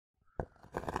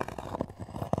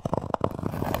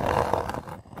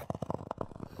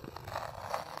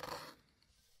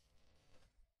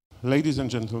Ladies and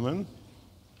gentlemen,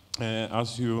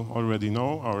 as you already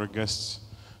know, our guests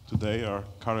today are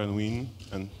Karen Wynn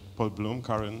and Paul Bloom.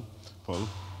 Karen, Paul,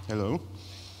 hello.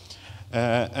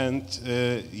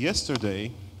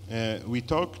 Yesterday we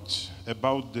talked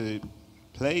about the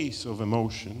place of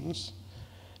emotions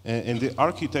in the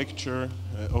architecture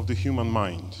of the human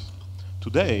mind.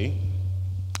 Today,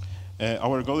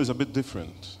 our goal is a bit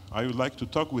different. I would like to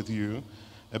talk with you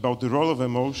about the role of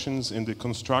emotions in the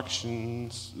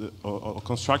construction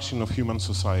of human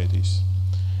societies.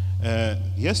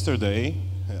 Yesterday,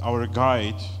 our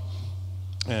guide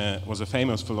was a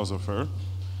famous philosopher,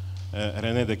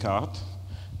 René Descartes,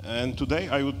 and today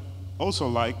I would also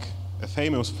like a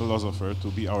famous philosopher to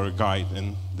be our guide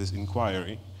in this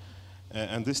inquiry,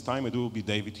 and this time it will be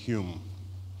David Hume.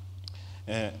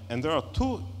 And there are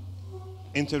two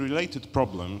interrelated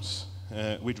problems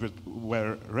which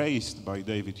were raised by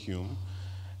David Hume.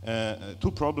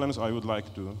 Two problems I would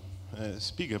like to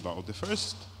speak about. The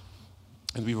first,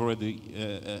 and we've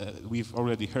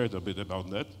already heard a bit about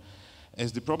that,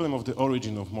 is the problem of the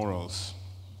origin of morals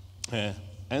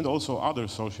and also other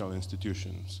social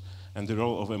institutions and the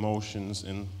role of emotions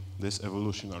in this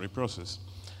evolutionary process.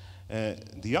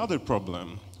 The other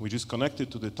problem, which is connected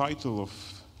to the title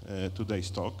of today's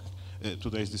talk,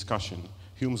 today's discussion,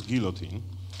 Hume's guillotine,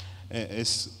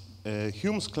 is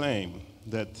Hume's claim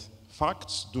that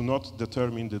facts do not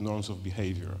determine the norms of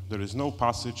behavior. There is no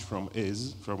passage from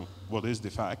what is the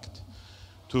fact,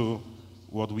 to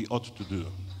what we ought to do.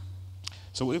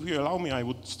 So if you allow me, I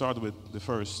would start with the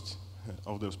first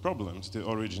of those problems, the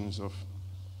origins of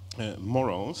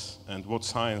morals and what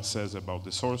science says about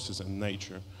the sources and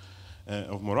nature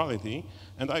of morality.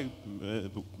 And I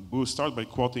will start by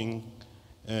quoting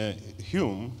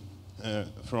Hume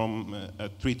from a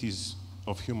treatise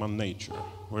of human nature,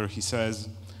 where he says,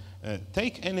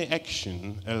 take any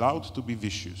action allowed to be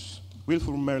vicious,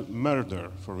 willful murder,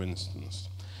 for instance.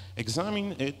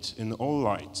 Examine it in all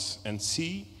lights and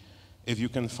see if you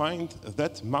can find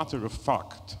that matter of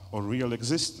fact or real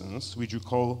existence which you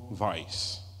call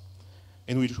vice.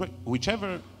 In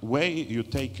whichever way you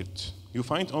take it, you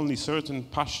find only certain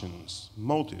passions,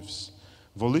 motives,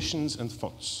 volitions, and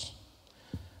thoughts.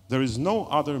 There is no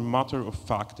other matter of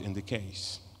fact in the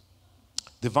case.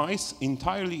 The vice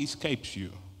entirely escapes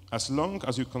you as long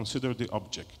as you consider the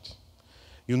object.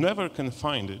 You never can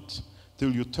find it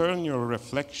till you turn your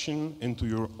reflection into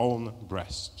your own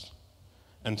breast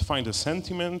and find a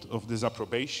sentiment of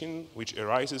disapprobation which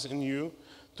arises in you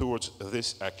towards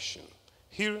this action.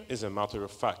 Here is a matter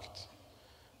of fact,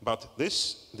 but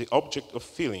this the object of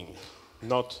feeling,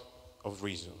 not of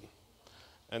reason.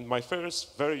 And my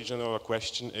first very general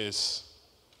question is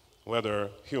whether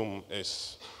Hume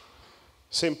is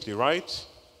simply right,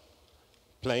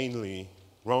 plainly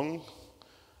wrong,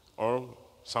 or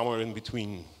somewhere in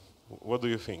between. What do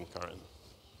you think, Karen?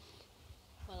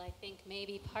 Well, I think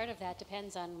maybe part of that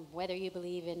depends on whether you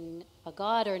believe in a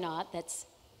God or not that's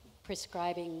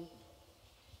prescribing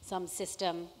some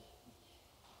system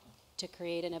to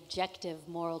create an objective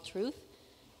moral truth.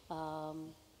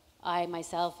 I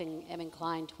myself am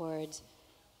inclined towards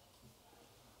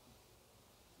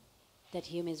that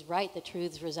Hume is right, the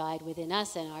truths reside within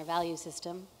us and our value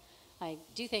system. I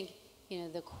do think,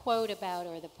 the quote about,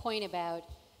 or the point about,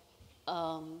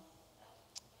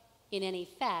 in any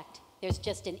fact, there's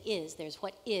just an is, there's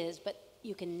what is, but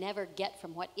you can never get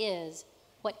from what is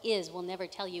will never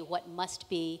tell you what must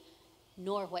be,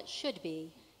 nor what should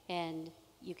be, and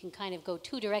you can kind of go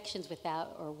two directions with that,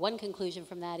 or one conclusion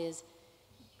from that is,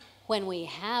 when we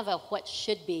have a what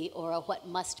should be or a what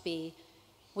must be,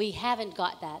 we haven't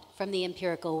got that from the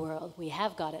empirical world. We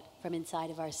have got it from inside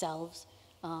of ourselves.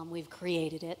 We've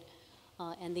created it.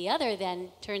 And the other then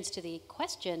turns to the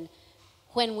question,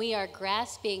 when we are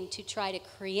grasping to try to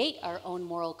create our own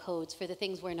moral codes for the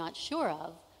things we're not sure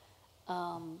of,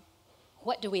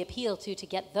 what do we appeal to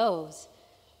get those?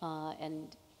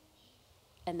 And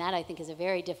that, I think, is a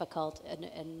very difficult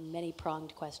and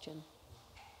many-pronged question.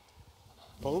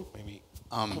 Paul, maybe.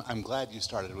 I'm glad you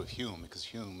started with Hume, because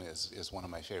Hume is one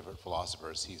of my favorite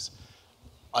philosophers. He's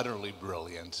utterly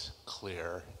brilliant,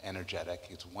 clear, energetic.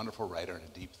 He's a wonderful writer and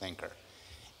a deep thinker.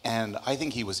 And I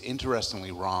think he was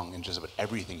interestingly wrong in just about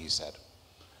everything he said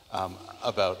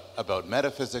about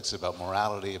metaphysics, about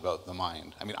morality, about the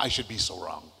mind. I mean, I should be so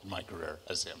wrong in my career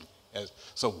as him, as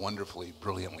so wonderfully,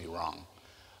 brilliantly wrong.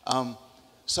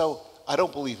 So I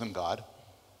don't believe in God.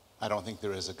 I don't think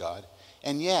there is a God.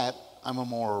 And yet, I'm a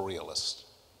moral realist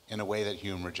in a way that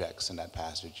Hume rejects in that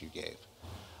passage you gave.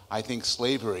 I think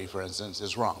slavery, for instance,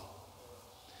 is wrong.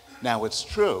 Now, it's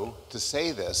true, to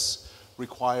say this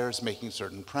requires making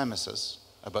certain premises.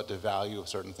 about the value of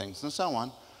certain things and so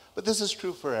on. But this is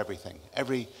true for everything.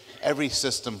 Every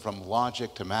system from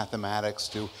logic to mathematics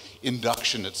to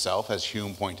induction itself, as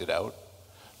Hume pointed out,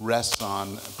 rests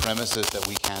on premises that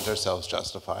we can't ourselves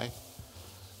justify.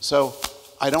 So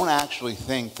I don't actually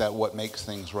think that what makes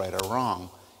things right or wrong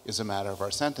is a matter of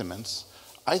our sentiments.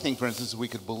 I think, for instance, we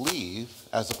could believe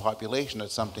as a population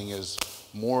that something is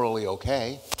morally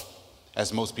okay,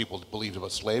 as most people believed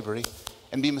about slavery,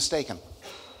 and be mistaken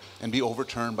and be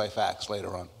overturned by facts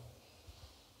later on.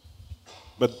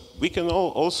 But we can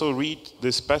also read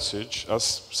this passage as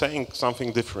saying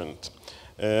something different.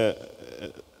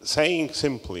 Saying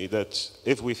simply that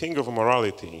if we think of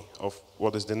morality, of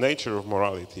what is the nature of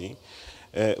morality,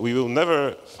 we will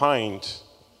never find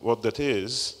what that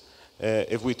is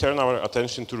if we turn our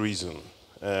attention to reason.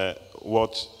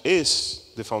 What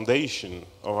is the foundation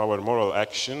of our moral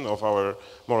action, of our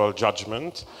moral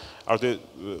judgment, are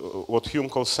what Hume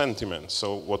calls sentiments,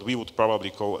 so what we would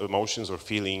probably call emotions or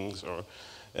feelings or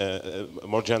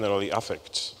more generally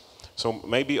affects. So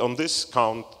maybe on this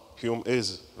count, Hume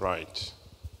is right.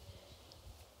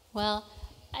 Well,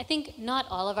 I think not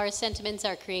all of our sentiments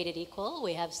are created equal.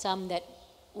 We have some that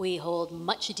we hold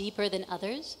much deeper than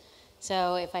others.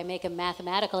 So if I make a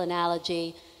mathematical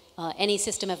analogy, any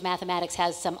system of mathematics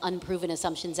has some unproven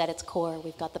assumptions at its core.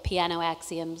 We've got the piano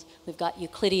axioms, we've got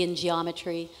Euclidean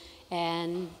geometry,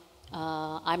 and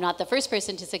I'm not the first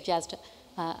person to suggest,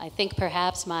 I think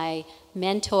perhaps my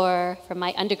mentor from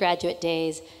my undergraduate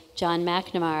days, John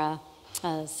McNamara,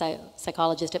 a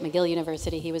psychologist at McGill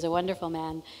University, he was a wonderful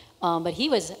man, but he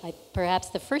was perhaps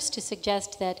the first to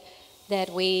suggest that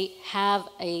we have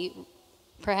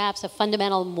perhaps a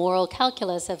fundamental moral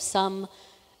calculus of some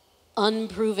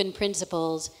unproven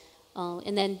principles,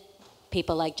 and then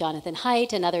people like Jonathan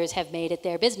Haidt and others have made it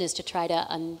their business to try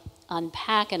to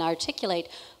unpack and articulate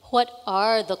what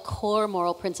are the core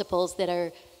moral principles that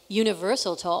are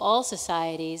universal to all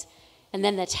societies, and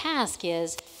then the task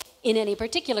is, in any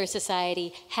particular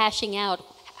society, hashing out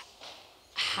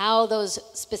how those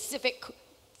specific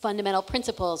fundamental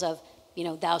principles of, you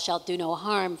know, thou shalt do no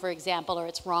harm, for example, or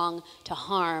it's wrong to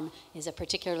harm is a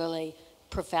particularly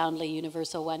profoundly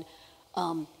universal one.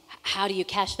 How do you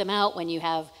cash them out when you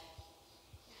have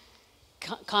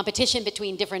competition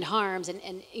between different harms and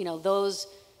you know,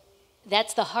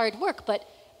 that's the hard work, but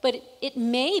it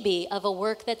may be of a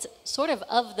work that's sort of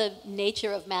the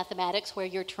nature of mathematics, where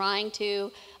you're trying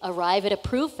to arrive at a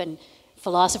proof, and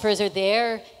philosophers are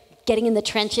there getting in the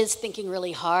trenches, thinking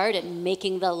really hard and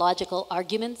making the logical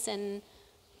arguments, and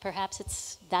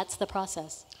perhaps that's the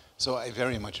process. So I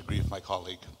very much agree with my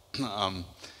colleague.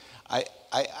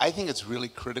 I think it's really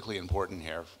critically important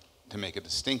here to make a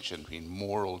distinction between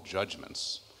moral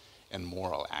judgments and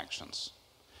moral actions.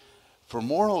 For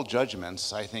moral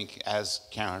judgments, I think, as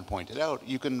Karen pointed out,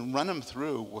 you can run them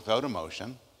through without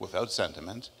emotion, without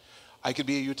sentiment. I could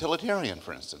be a utilitarian,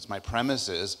 for instance. My premise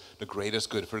is the greatest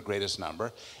good for the greatest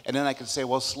number. And then I could say,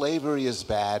 well, slavery is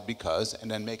bad because, and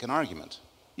then make an argument.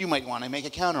 You might want to make a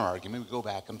counter-argument. We go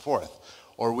back and forth.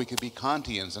 Or we could be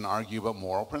Kantians and argue about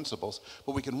moral principles.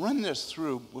 But we can run this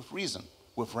through with reason,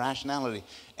 with rationality.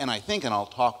 And I think, and I'll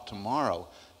talk tomorrow,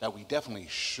 that we definitely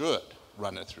should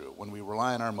run it through. When we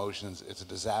rely on our emotions, it's a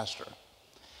disaster.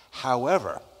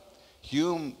 However,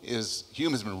 Hume has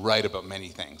been right about many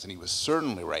things, and he was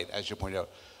certainly right, as you pointed out,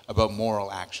 about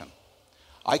moral action.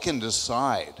 I can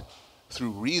decide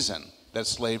through reason that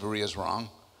slavery is wrong,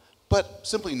 but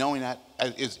simply knowing that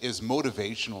is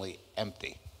motivationally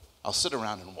empty. I'll sit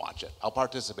around and watch it. I'll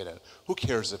participate in it. Who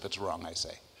cares if it's wrong, I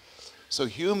say. So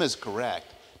Hume is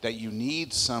correct that you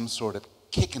need some sort of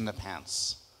kick in the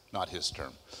pants, not his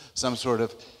term, some sort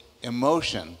of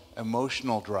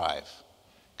emotional drive,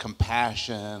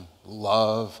 compassion,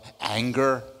 love,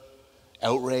 anger,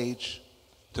 outrage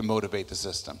to motivate the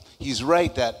system. He's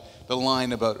right that the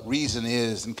line about reason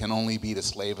is and can only be the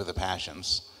slave of the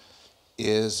passions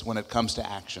is, when it comes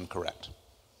to action, correct.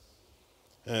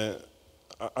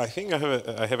 I think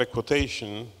I have a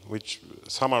quotation which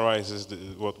summarizes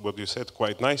what you said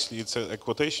quite nicely. It's a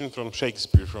quotation from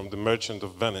Shakespeare, from The Merchant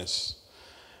of Venice,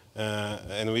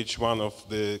 in which one of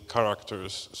the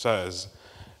characters says,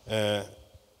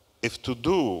 if to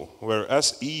do were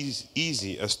as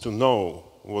easy as to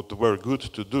know what were good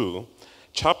to do,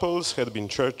 chapels had been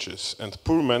churches, and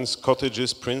poor men's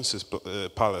cottages princes'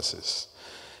 palaces.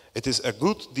 It is a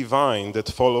good divine that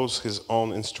follows his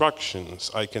own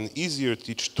instructions. I can easier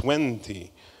teach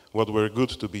 20 what were good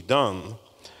to be done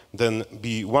than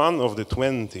be one of the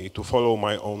 20 to follow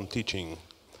my own teaching.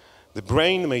 The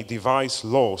brain may devise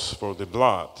laws for the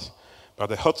blood,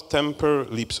 but a hot temper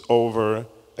leaps over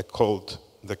a cold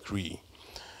decree.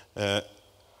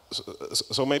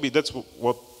 so maybe that's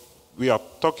what we are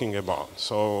talking about.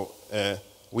 So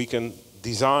we can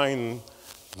design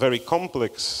very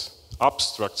complex,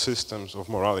 abstract systems of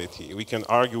morality. We can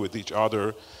argue with each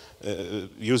other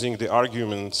using the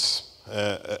arguments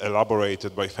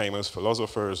elaborated by famous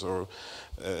philosophers, or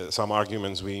some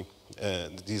arguments we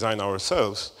design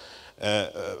ourselves.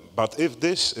 But if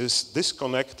this is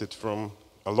disconnected from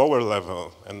a lower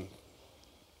level, and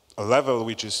a level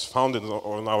which is founded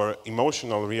on our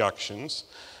emotional reactions,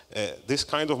 this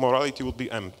kind of morality would be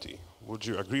empty. Would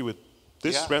you agree with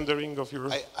this rendering of your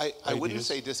I wouldn't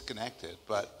say disconnected,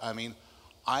 but I mean,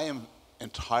 I am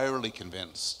entirely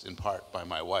convinced, in part by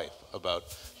my wife, about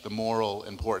the moral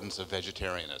importance of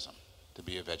vegetarianism, to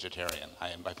be a vegetarian.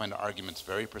 I find the arguments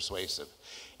very persuasive.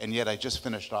 And yet I just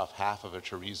finished off half of a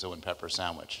chorizo and pepper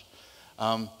sandwich.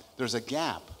 There's a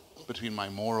gap between my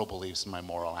moral beliefs and my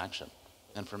moral action.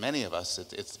 And for many of us,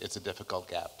 it's a difficult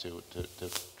gap to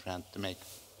make.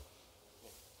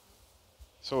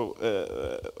 So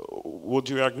would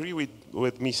you agree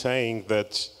with me saying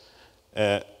that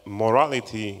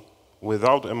morality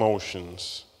without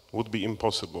emotions would be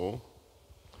impossible?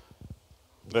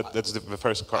 That's the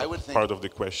first part of the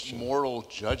question. Moral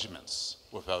judgments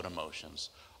without emotions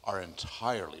are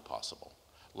entirely possible,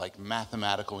 like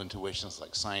mathematical intuitions,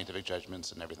 like scientific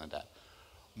judgments and everything like that.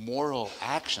 Moral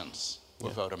actions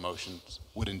without emotions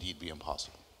would indeed be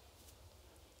impossible.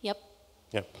 Yep.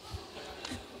 Yep.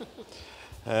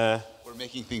 We're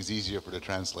making things easier for the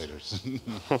translators.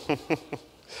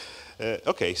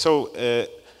 Okay, so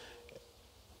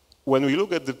when we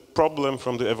look at the problem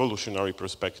from the evolutionary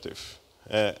perspective,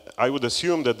 I would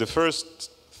assume that the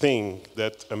first thing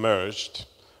that emerged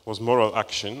was moral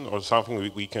action, or something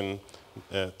we can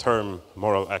term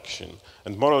moral action.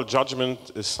 And moral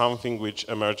judgment is something which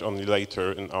emerged only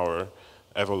later in our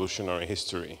evolutionary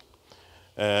history.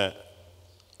 If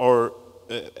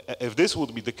this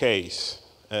would be the case,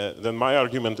 then my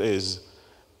argument is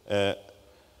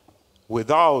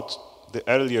without the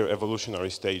earlier evolutionary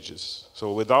stages,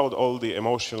 so without all the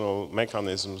emotional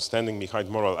mechanisms standing behind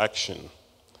moral action,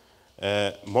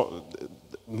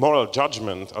 moral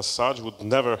judgment as such would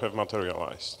never have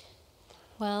materialized.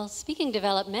 Well, speaking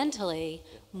developmentally,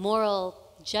 moral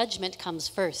judgment comes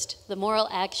first. The moral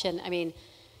action, I mean,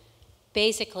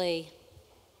 basically,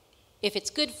 if it's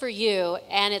good for you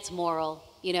and it's moral,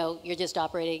 you're just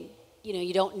operating,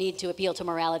 you don't need to appeal to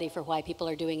morality for why people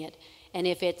are doing it. And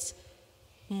if it's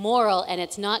moral and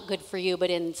it's not good for you, but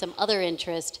in some other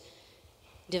interest,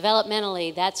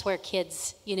 developmentally, that's where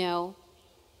kids,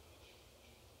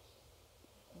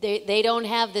 they don't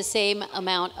have the same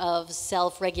amount of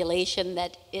self-regulation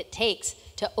that it takes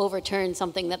to overturn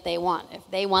something that they want. If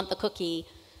they want the cookie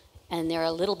and they're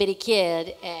a little bitty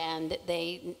kid and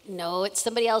they know it's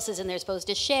somebody else's and they're supposed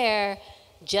to share,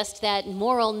 just that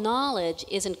moral knowledge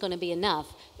isn't going to be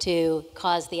enough to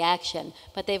cause the action.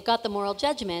 But they've got the moral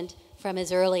judgment from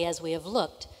as early as we have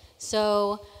looked.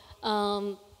 So,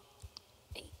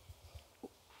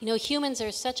 humans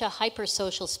are such a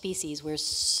hypersocial species. We're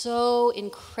so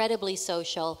incredibly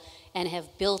social and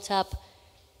have built up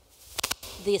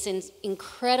these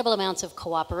incredible amounts of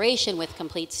cooperation with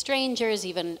complete strangers,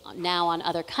 even now on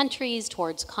other countries,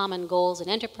 towards common goals and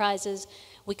enterprises.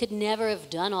 We could never have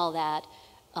done all that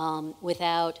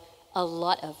without a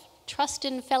lot of trust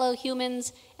in fellow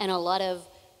humans and a lot of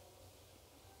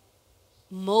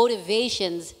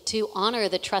motivations to honor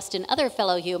the trust in other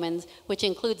fellow humans, which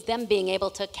includes them being able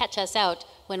to catch us out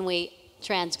when we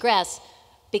transgress,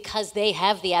 because they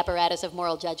have the apparatus of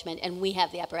moral judgment and we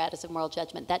have the apparatus of moral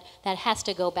judgment. That has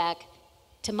to go back,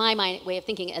 to my way of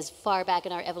thinking, as far back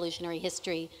in our evolutionary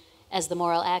history as the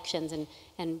moral actions,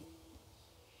 and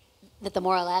that the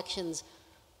moral actions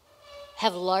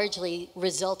have largely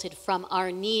resulted from our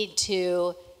need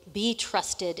to be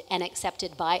trusted and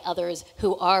accepted by others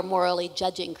who are morally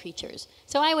judging creatures.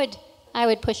 So I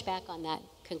would push back on that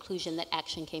conclusion that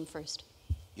action came first.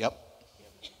 Yep.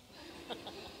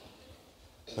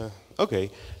 Okay.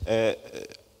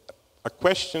 A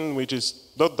question which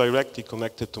is not directly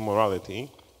connected to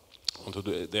morality, to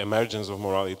the emergence of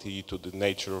morality, to the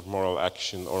nature of moral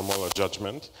action or moral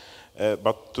judgment,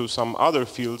 but to some other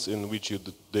fields in which you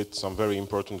did some very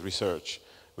important research,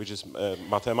 which is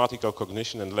mathematical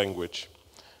cognition and language.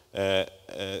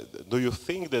 Do you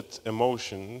think that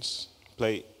emotions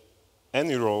play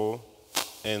any role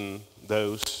in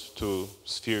those two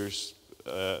spheres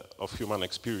of human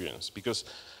experience? Because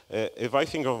if I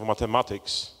think of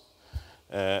mathematics,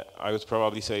 I would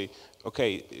probably say,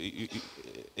 okay,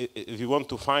 if you want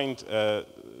to find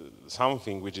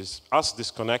something which is as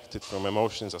disconnected from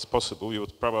emotions as possible, you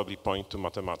would probably point to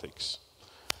mathematics.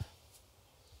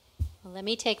 Well, let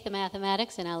me take the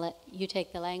mathematics, and I'll let you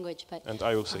take the language. But And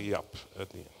I will say yup at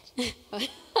the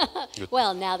end.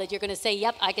 well, now that you're going to say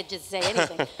yep, I could just say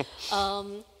anything.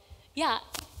 Yeah,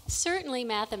 certainly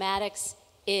mathematics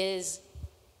has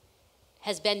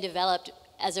been developed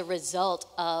as a result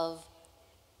of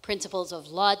principles of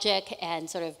logic and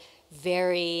sort of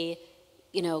very,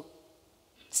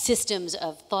 systems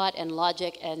of thought and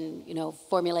logic and,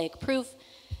 formulaic proof.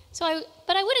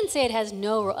 But I wouldn't say it has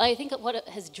no, I think what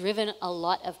has driven a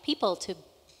lot of people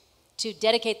to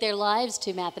dedicate their lives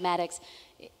to mathematics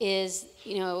is,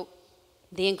 the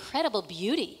incredible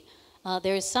beauty.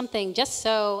 There's something just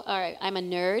so, all right, I'm a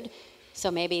nerd, so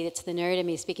maybe it's the nerd in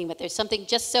me speaking, but there's something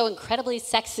just so incredibly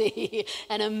sexy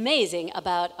and amazing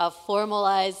about a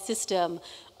formalized system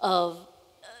of,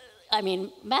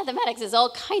 mathematics is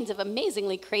all kinds of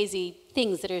amazingly crazy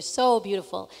things that are so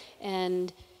beautiful.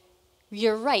 And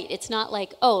you're right, it's not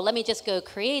like, oh, let me just go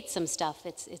create some stuff.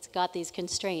 It's got these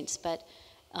constraints, but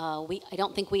I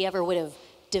don't think we ever would have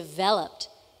developed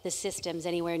the systems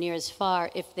anywhere near as far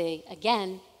if the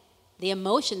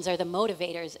emotions are the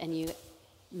motivators, and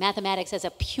mathematics as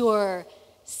a pure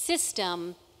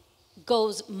system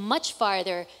goes much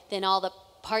farther than all the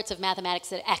parts of mathematics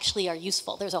that actually are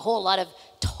useful. There's a whole lot of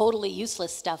totally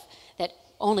useless stuff that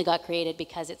only got created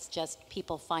because it's just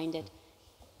people find it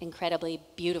incredibly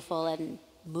beautiful and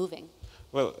moving.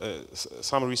 Well,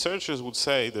 some researchers would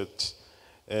say that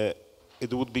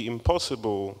it would be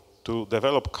impossible to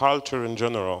develop culture in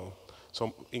general,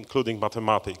 so including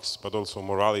mathematics, but also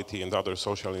morality and other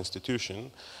social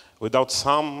institutions, without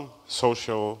some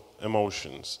social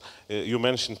emotions. You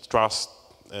mentioned trust,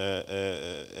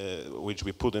 which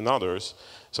we put in others.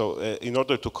 So in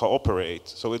order to cooperate,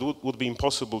 so it would be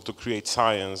impossible to create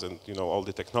science and all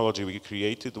the technology we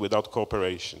created without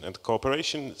cooperation. And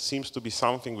cooperation seems to be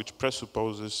something which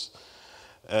presupposes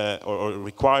or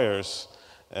requires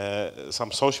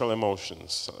some social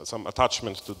emotions, some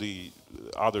attachment to the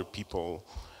other people,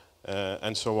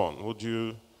 and so on. Would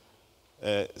you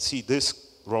see this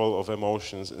role of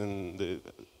emotions in the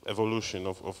evolution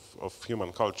of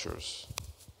human cultures?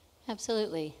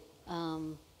 Absolutely.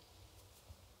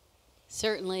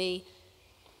 Certainly,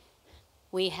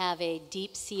 we have a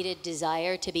deep-seated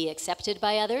desire to be accepted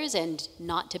by others and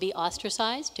not to be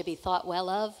ostracized, to be thought well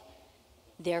of,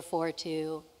 therefore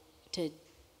to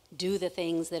do the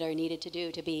things that are needed to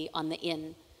do to be on the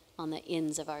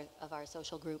ins of our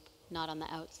social group, not on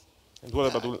the outs. And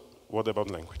what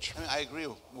about language? I agree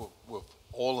with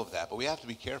all of that, but we have to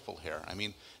be careful here.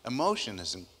 Emotion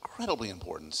is incredibly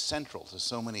important, central to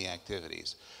so many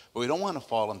activities. But we don't want to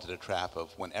fall into the trap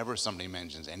of whenever somebody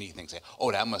mentions anything, say,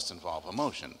 oh, that must involve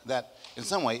emotion. That, in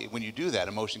some way, when you do that,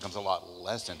 emotion becomes a lot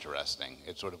less interesting.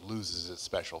 It sort of loses its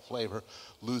special flavor,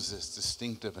 loses its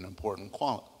distinctive and important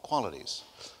qualities.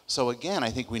 So again, I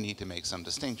think we need to make some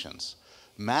distinctions.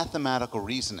 Mathematical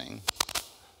reasoning,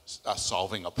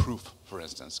 solving a proof, for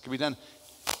instance, can be done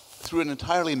through an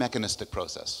entirely mechanistic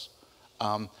process.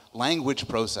 Language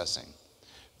processing,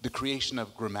 the creation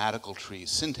of grammatical trees,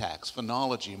 syntax,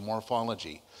 phonology,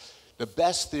 morphology. The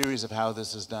best theories of how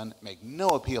this is done make no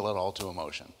appeal at all to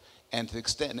emotion. And to the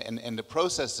extent, and the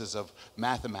processes of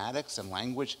mathematics and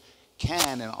language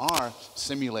can and are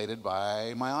simulated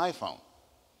by my iPhone,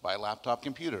 by laptop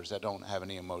computers that don't have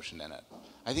any emotion in it.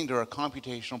 I think there are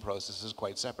computational processes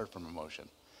quite separate from emotion.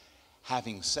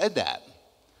 Having said that,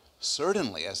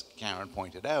 certainly, as Karen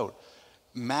pointed out,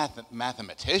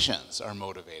 mathematicians are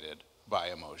motivated by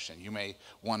emotion. You may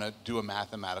want to do a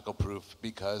mathematical proof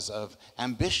because of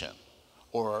ambition,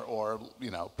 or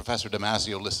Professor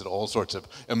Damasio listed all sorts of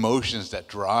emotions that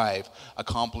drive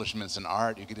accomplishments in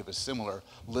art. You could have a similar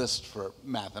list for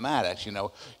mathematics. You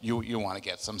want to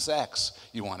get some sex,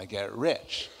 you want to get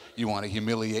rich, you want to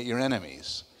humiliate your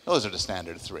enemies. Those are the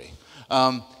standard three.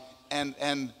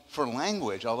 And for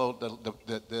language, although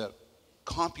the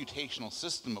computational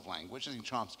system of language, I think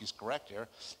Chomsky's correct here,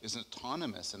 is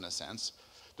autonomous in a sense.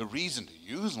 The reason to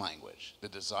use language, the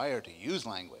desire to use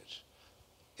language,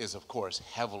 is of course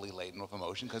heavily laden with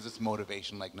emotion because it's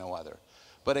motivation like no other.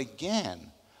 But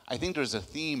again, I think there's a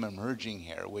theme emerging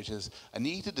here, which is a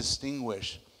need to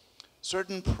distinguish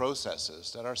certain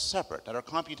processes that are separate, that are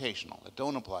computational, that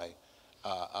don't apply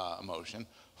emotion,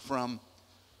 from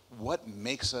what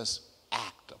makes us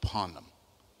act upon them.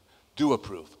 Do a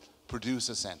proof, produce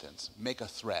a sentence, make a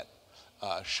threat,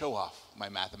 show off my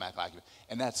mathematical acumen,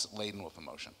 and that's laden with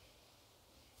emotion.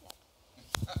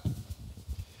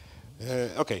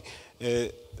 Okay,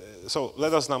 so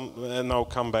let us now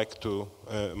come back to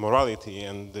morality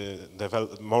and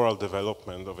the moral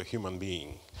development of a human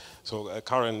being. So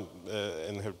Karen,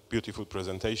 in her beautiful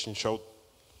presentation, showed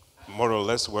more or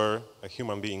less where a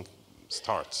human being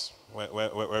starts,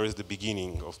 where is the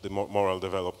beginning of the moral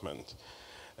development.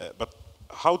 But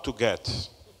how to get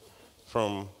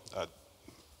from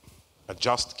a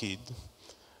just kid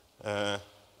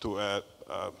to a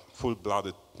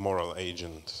full-blooded moral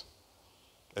agent?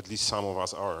 At least some of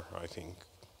us are, I think,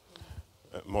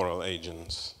 moral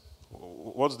agents.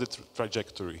 What's the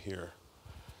trajectory here?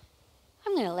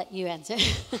 I'm going to let you answer.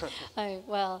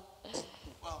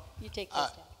 You take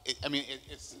this down.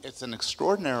 It's an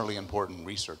extraordinarily important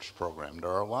research program. There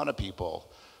are a lot of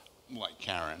people like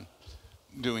Karen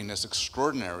doing this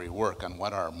extraordinary work on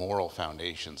what our moral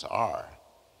foundations are.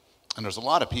 And there's a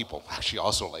lot of people, actually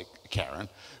also like Karen,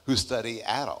 who study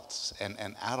adults and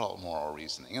adult moral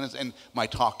reasoning. And my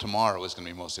talk tomorrow is going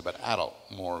to be mostly about adult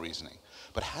moral reasoning.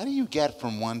 But how do you get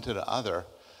from one to the other?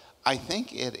 I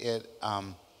think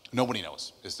nobody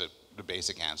knows is the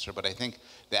basic answer, but I think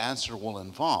the answer will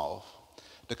involve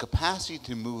the capacity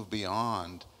to move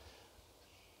beyond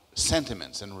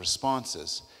sentiments and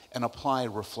responses and apply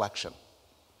reflection.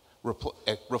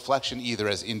 Reflection either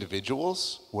as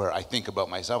individuals, where I think about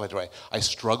myself, I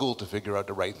struggle to figure out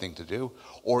the right thing to do,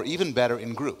 or even better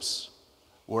in groups,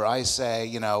 where I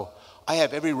say, I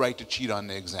have every right to cheat on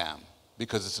the exam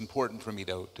because it's important for me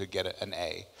to get an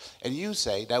A. And you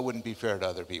say, that wouldn't be fair to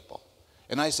other people.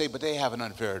 And I say, but they have an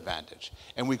unfair advantage.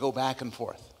 And we go back and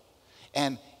forth.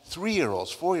 And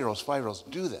 3-year-olds, 4-year-olds, 5-year-olds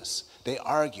do this. They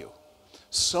argue.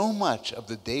 So much of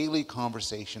the daily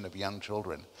conversation of young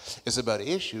children is about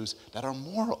issues that are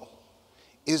moral.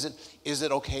 Is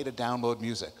it okay to download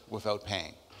music without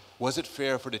paying? Was it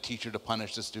fair for the teacher to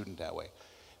punish the student that way?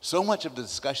 So much of the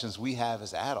discussions we have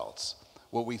as adults,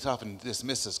 what we often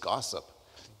dismiss as gossip,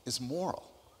 is moral.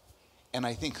 And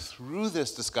I think through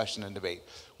this discussion and debate,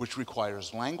 which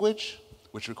requires language,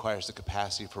 which requires the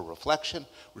capacity for reflection,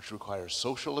 which requires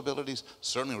social abilities,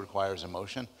 certainly requires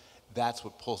emotion, that's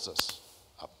what pulls us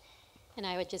up. And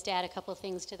I would just add a couple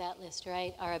things to that list,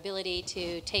 right? Our ability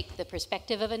to take the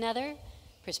perspective of another.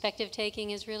 Perspective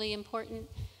taking is really important.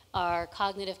 Our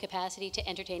cognitive capacity to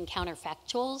entertain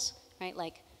counterfactuals, right?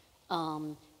 Like,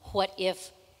 what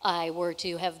if I were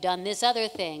to have done this other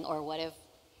thing? Or what if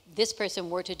this person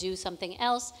were to do something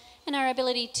else? And our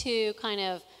ability to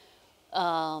kind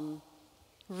of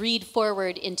read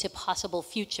forward into possible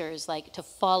futures, like to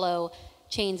follow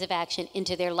chains of action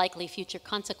into their likely future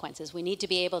consequences. We need to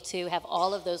be able to have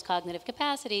all of those cognitive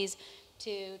capacities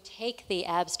to take the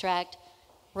abstract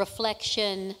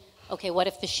reflection. Okay, what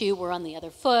if the shoe were on the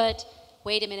other foot?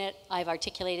 Wait a minute, I've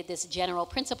articulated this general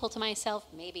principle to myself.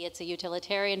 Maybe it's a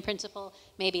utilitarian principle.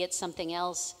 Maybe it's something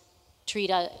else.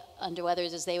 Treat unto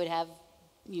others as they would have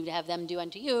you to have them do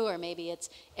unto you, or maybe it's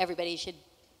everybody should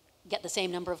get the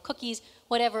same number of cookies.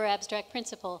 Whatever abstract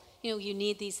principle, you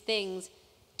need these things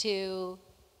to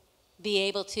be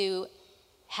able to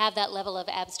have that level of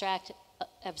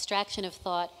abstraction of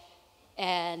thought,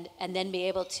 and then be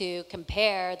able to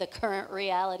compare the current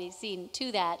reality seen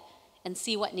to that and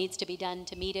see what needs to be done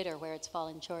to meet it or where it's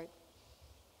fallen short.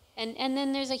 And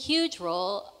then there's a huge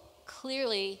role,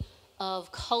 clearly,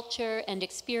 of culture and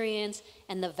experience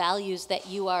and the values that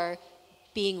you are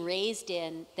being raised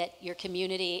in, that your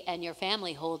community and your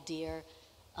family hold dear.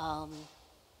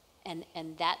 And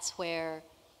that's where,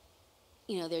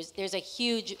 there's a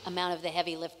huge amount of the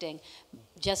heavy lifting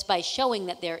just by showing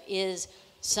that there is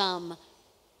some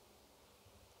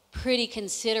pretty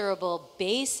considerable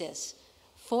basis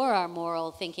for our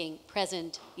moral thinking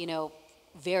present,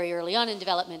 very early on in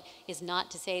development, is not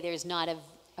to say there's not a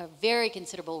very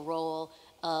considerable role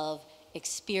of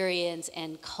experience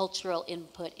and cultural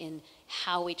input in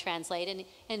how we translate,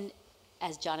 and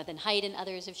as Jonathan Haidt and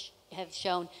others have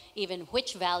shown, even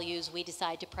which values we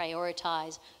decide to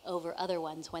prioritize over other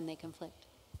ones when they conflict.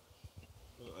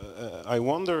 I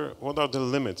wonder what are the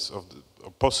limits or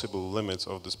possible limits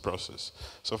of this process.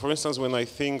 So for instance, when I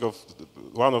think of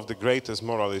one of the greatest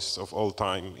moralists of all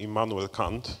time, Immanuel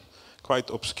Kant, quite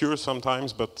obscure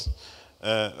sometimes, but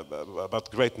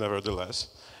great nevertheless,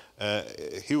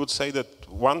 he would say that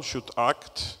one should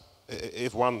act,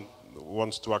 if one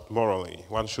wants to act morally,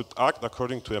 one should act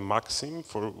according to a maxim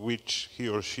for which he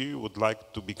or she would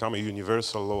like to become a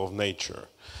universal law of nature.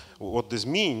 What this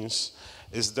means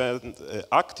is that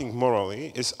acting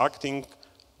morally is acting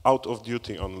out of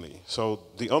duty only. So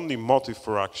the only motive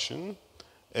for action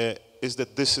is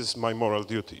that this is my moral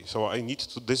duty. So I need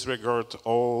to disregard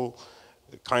all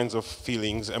kinds of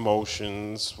feelings,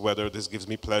 emotions, whether this gives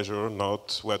me pleasure or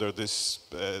not, whether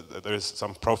there is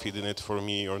some profit in it for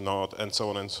me or not, and so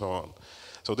on and so on.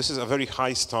 So this is a very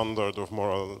high standard of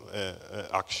moral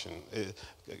action.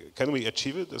 Can we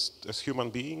achieve it as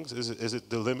human beings? Is it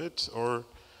the limit, or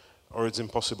or it's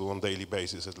impossible on daily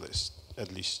basis at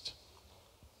least?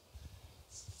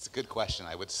 It's a good question.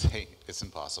 I would say it's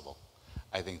impossible.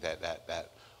 I think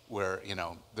that where, you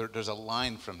know, there's a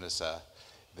line from this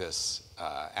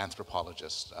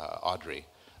anthropologist, Audrey,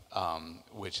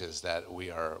 which is that we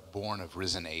are born of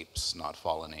risen apes, not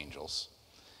fallen angels.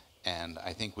 And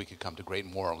I think we could come to great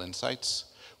moral insights.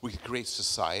 We could create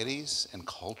societies and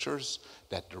cultures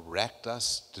that direct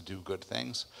us to do good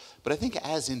things. But I think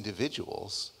as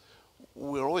individuals,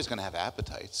 we're always going to have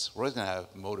appetites. We're always going to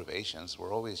have motivations.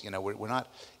 We're always, you know, we're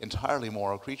not entirely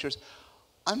moral creatures.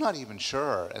 I'm not even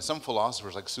sure, and some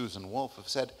philosophers like Susan Wolf have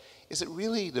said, is it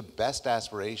really the best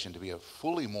aspiration to be a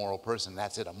fully moral person?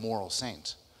 That's it, a moral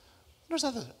saint. There's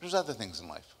other things in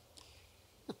life.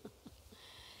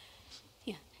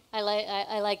 Yeah,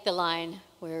 I like the line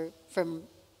where from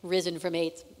risen from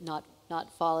apes, not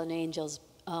fallen angels.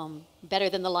 Better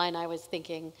than the line I was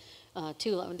thinking.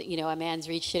 Too, you know, a man's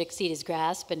reach should exceed his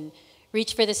grasp, and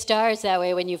reach for the stars. That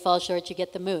way, when you fall short, you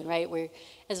get the moon. Right?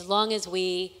 As long as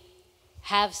we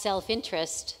have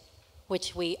self-interest,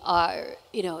 which we are,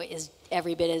 you know, is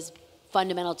every bit as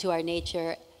fundamental to our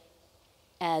nature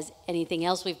as anything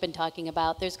else we've been talking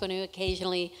about, there's going to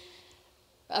occasionally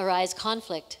arise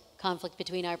conflict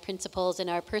between our principles and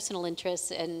our personal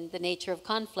interests, and the nature of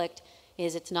conflict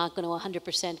is it's not going to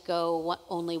 100% go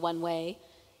only one way.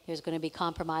 There's going to be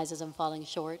compromises and falling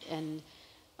short, and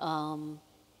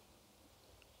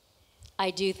I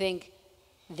do think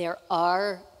there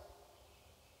are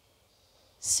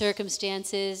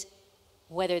circumstances,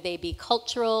 whether they be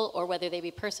cultural or whether they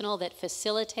be personal, that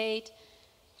facilitate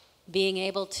being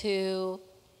able to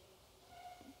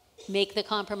make the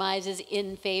compromises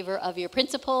in favor of your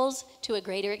principles to a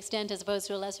greater extent as opposed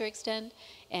to a lesser extent,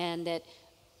 and that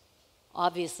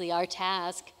obviously our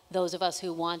task, those of us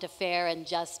who want a fair and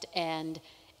just and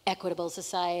equitable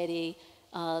society,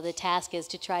 the task is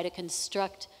to try to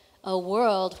construct a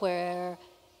world where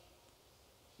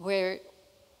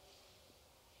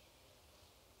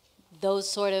that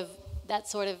sort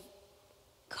of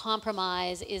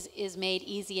compromise is made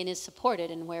easy and is supported,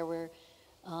 and where we're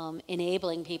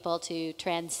enabling people to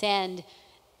transcend,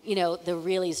 you know, the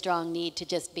really strong need to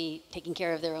just be taking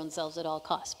care of their own selves at all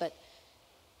costs. But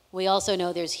we also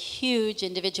know there's huge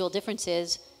individual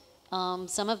differences,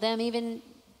 some of them even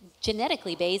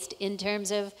genetically based in terms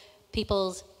of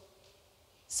people's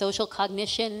social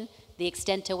cognition, the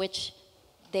extent to which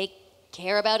they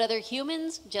care about other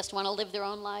humans, just want to live their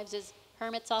own lives as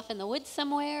hermits off in the woods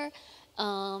somewhere,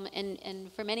 and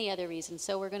for many other reasons.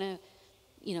 So we're going to,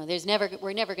 you know,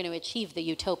 we're never going to achieve the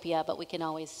utopia, but we can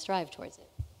always strive towards it.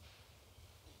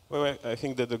 Well, I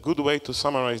think that a good way to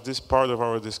summarize this part of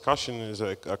our discussion is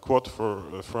a quote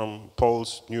from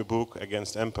Paul's new book,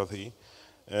 Against Empathy,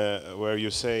 where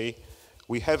you say,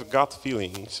 "We have gut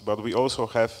feelings, but we also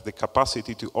have the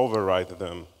capacity to override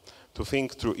them, to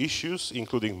think through issues,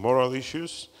 including moral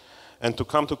issues, and to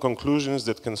come to conclusions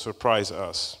that can surprise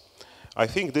us. I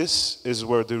think this is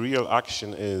where the real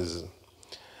action is.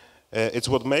 It's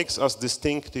what makes us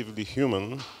distinctively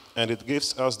human, and it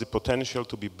gives us the potential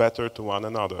to be better to one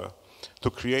another, to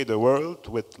create a world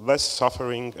with less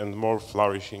suffering and more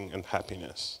flourishing and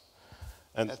happiness."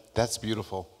 And that's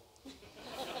beautiful.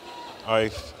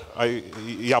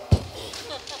 Yep.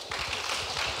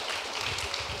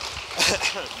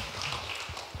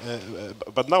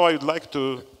 But now I would like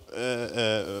to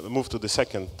move to the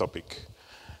second topic.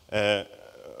 You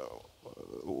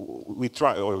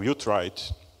tried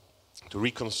to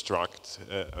reconstruct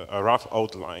a rough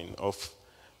outline of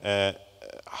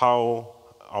how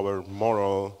our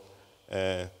moral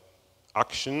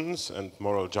actions and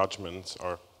moral judgments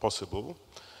are possible.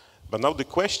 But now the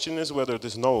question is whether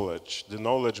this knowledge, the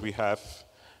knowledge we have,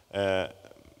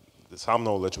 some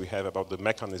knowledge we have about the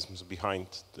mechanisms behind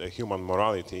the human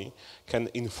morality, can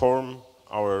inform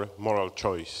our moral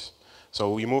choice.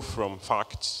 So we move from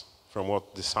facts, from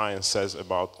what the science says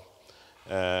about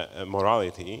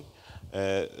morality,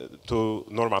 to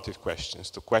normative questions,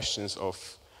 to questions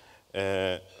of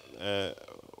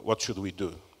what should we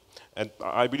do. And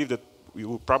I believe that we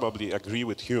will probably agree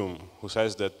with Hume, who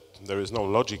says that there is no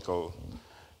logical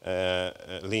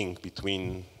link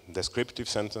between descriptive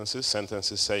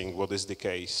sentences saying what is the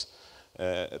case,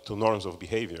 to norms of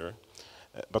behavior.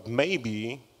 But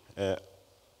maybe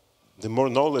the more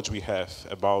knowledge we have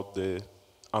about the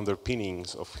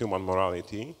underpinnings of human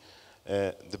morality,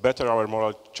 the better our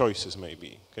moral choices may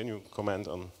be. Can you comment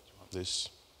on this?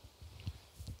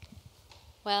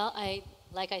 Well,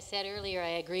 like I said earlier,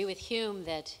 I agree with Hume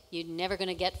that you're never going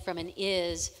to get from an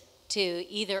is to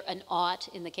either an ought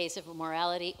in the case of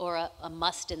morality or a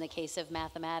must in the case of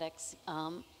mathematics.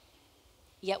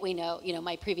 yet we know,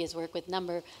 my previous work with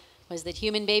number was that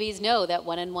human babies know that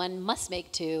 1 and 1 must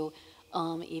make 2,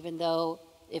 even though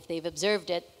if they've observed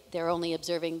it, they're only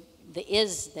observing the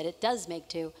is that it does make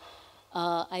 2.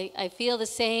 I feel the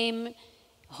same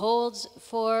holds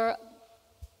for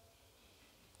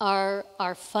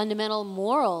our fundamental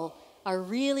moral, our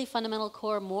really fundamental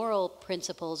core moral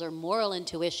principles or moral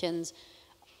intuitions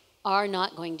are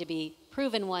not going to be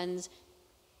proven ones.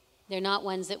 They're not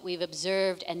ones that we've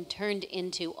observed and turned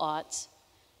into oughts.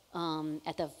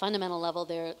 At the fundamental level,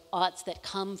 they're oughts that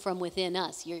come from within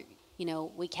us.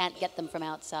 We can't get them from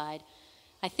outside.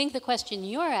 I think the question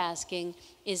you're asking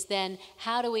is then,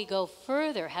 how do we go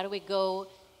further? How do we go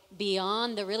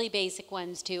beyond the really basic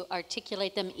ones to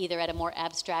articulate them either at a more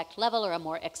abstract level or a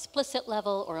more explicit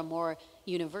level or a more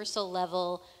universal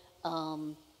level?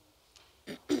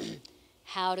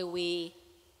 How do we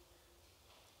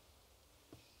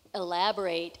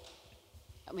elaborate?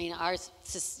 I mean, our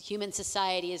human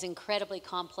society is incredibly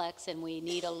complex and we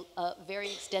need a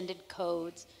very extended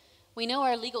codes. We know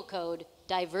our legal code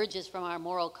diverges from our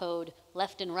moral code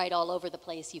left and right all over the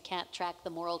place. You can't track the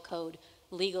moral code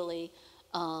legally,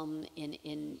 and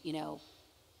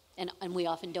we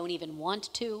often don't even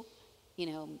want to.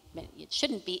 It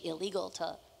shouldn't be illegal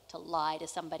to lie to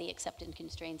somebody except in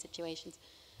constrained situations.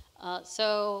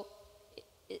 So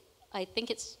I think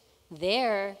it's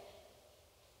there.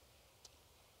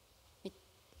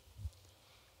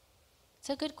 It's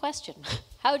a good question.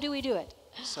 How do we do it?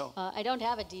 So I don't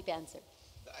have a deep answer.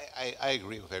 I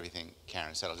agree with everything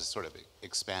Karen said. I'll just sort of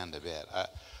expand a bit.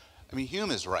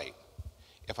 Hume is right.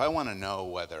 If I want to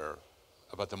know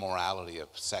about the morality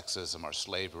of sexism or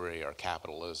slavery or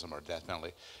capitalism or death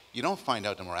penalty, you don't find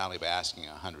out the morality by asking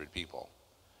 100 people,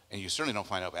 and you certainly don't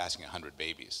find out by asking 100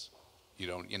 babies.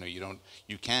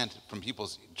 You can't, from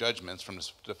people's judgments, from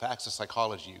the facts of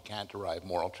psychology, you can't derive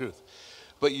moral truth.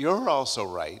 But you're also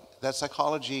right that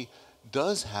psychology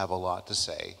does have a lot to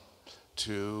say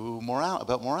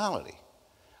about morality.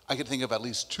 I could think of at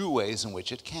least 2 ways in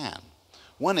which it can.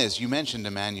 One is, you mentioned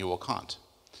Immanuel Kant.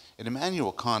 And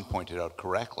Immanuel Kant pointed out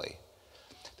correctly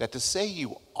that to say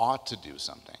you ought to do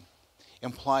something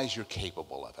implies you're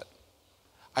capable of it.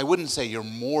 I wouldn't say you're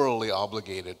morally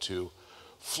obligated to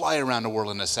fly around the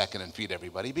world in a second and feed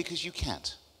everybody, because you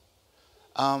can't.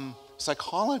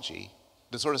 Psychology,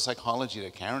 the sort of psychology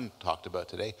that Karen talked about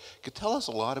today, could tell us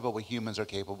a lot about what humans are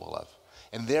capable of,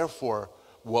 and therefore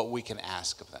what we can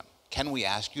ask of them. Can we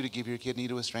ask you to give your kidney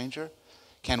to a stranger?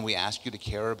 Can we ask you to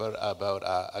care about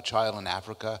a child in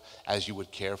Africa as you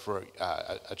would care for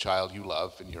a child you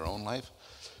love in your own life?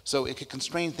 So it could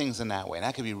constrain things in that way, and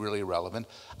that could be really relevant.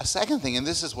 A second thing, and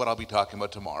this is what I'll be talking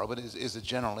about tomorrow, but is a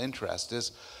general interest,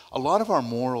 is a lot of our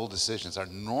moral decisions, our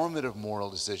normative moral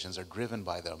decisions, are driven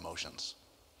by the emotions.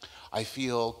 I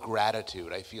feel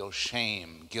gratitude, I feel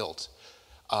shame, guilt,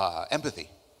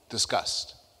 empathy,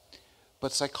 disgust.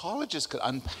 But psychologists could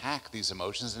unpack these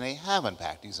emotions, and they have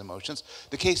unpacked these emotions.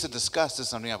 The case of disgust is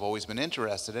something I've always been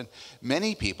interested in.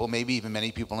 Many people, maybe even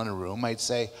many people in a room, might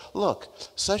say, look,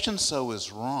 such and so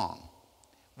is wrong.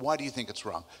 Why do you think it's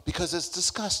wrong? Because it's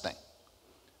disgusting.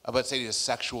 About, say, the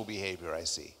sexual behavior I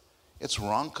see. It's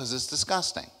wrong because it's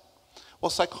disgusting. Well,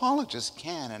 psychologists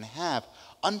can and have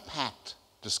unpacked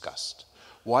disgust.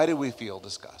 Why do we feel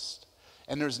disgust?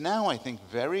 And there's now, I think,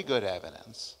 very good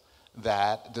evidence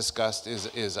that disgust is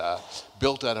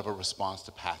built out of a response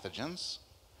to pathogens,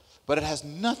 but it has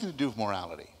nothing to do with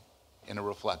morality in a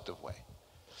reflective way.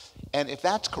 And if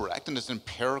that's correct, and it's an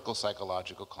empirical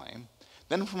psychological claim,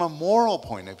 then from a moral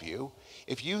point of view,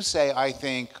 if you say, I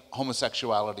think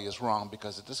homosexuality is wrong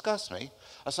because it disgusts me,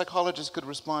 a psychologist could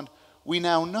respond, we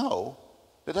now know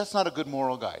that that's not a good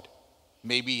moral guide.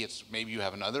 Maybe you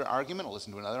have another argument, or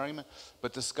listen to another argument,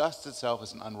 but disgust itself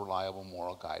is an unreliable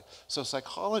moral guide. So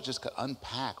psychologists could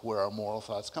unpack where our moral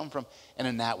thoughts come from, and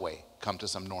in that way come to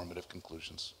some normative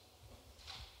conclusions.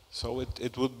 So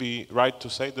it would be right to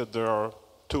say that there are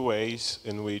 2 ways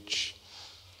in which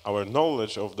our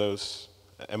knowledge of those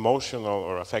emotional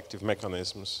or affective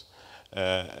mechanisms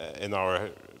in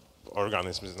our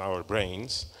organisms, in our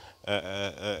brains,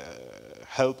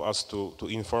 help us to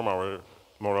inform our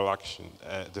moral action.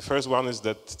 The first one is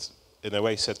that, in a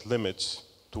way, set limits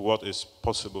to what is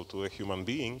possible to a human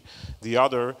being. The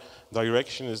other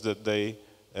direction is that they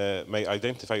may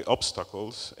identify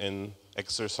obstacles in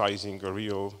exercising a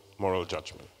real moral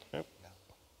judgment. Yeah?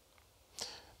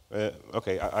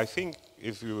 Okay, I think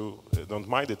if you don't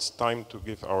mind, it's time to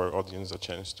give our audience a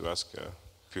chance to ask a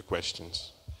few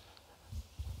questions.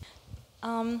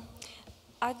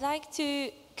 I'd like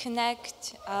to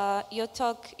connect your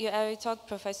early talk,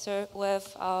 Professor,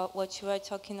 with what you were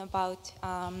talking about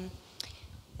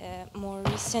more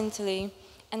recently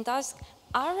and ask,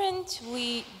 aren't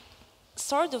we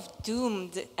sort of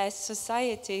doomed as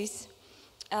societies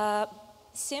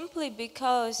simply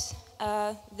because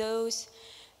those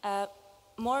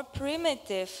more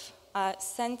primitive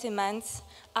sentiments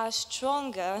are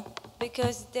stronger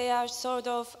because they are sort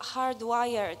of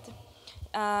hardwired.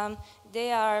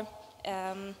 They are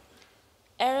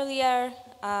earlier,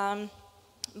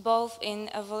 both in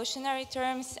evolutionary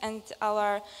terms and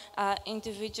our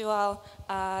individual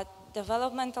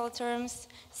developmental terms.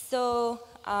 So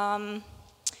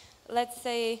let's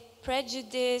say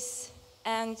prejudice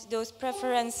and those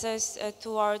preferences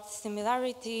towards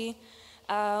similarity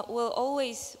will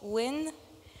always win.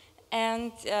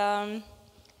 And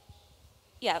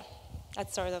yeah,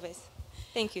 that sort of is.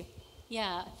 Thank you.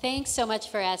 Yeah, thanks so much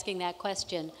for asking that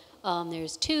question.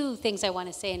 There's two things I want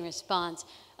to say in response.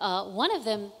 One of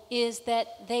them is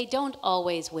that they don't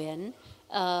always win.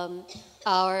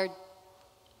 Our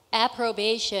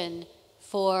approbation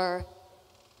for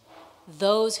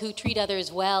those who treat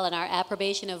others well and our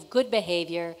approbation of good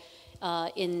behavior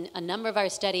in a number of our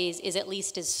studies is at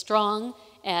least as strong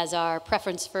as our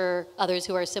preference for others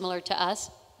who are similar to us.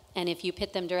 And if you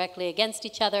pit them directly against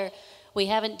each other, we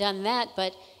haven't done that,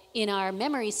 but in our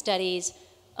memory studies,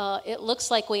 it looks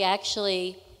like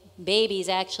babies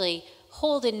actually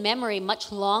hold in memory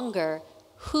much longer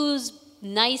who's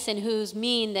nice and who's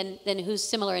mean than who's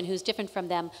similar and who's different from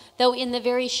them. Though in the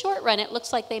very short run, it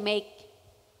looks like they may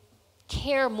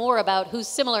care more about who's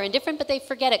similar and different, but they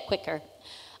forget it quicker.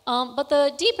 But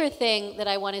the deeper thing that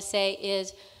I want to say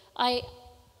is,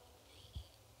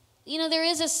 there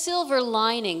is a silver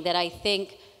lining that I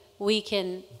think we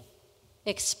can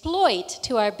exploit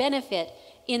to our benefit,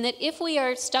 in that if we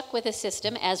are stuck with a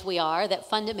system, as we are, that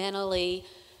fundamentally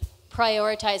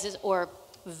prioritizes or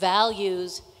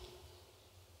values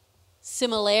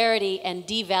similarity and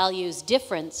devalues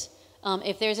difference,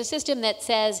 if there's a system that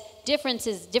says difference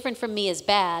is different from me is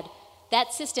bad,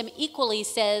 that system equally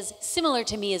says similar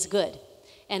to me is good.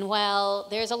 And while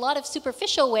there's a lot of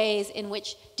superficial ways in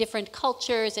which different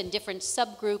cultures and different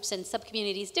subgroups and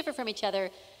subcommunities differ from each other,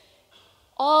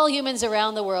 all humans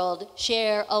around the world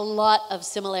share a lot of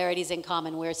similarities in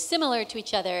common. We're similar to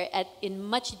each other in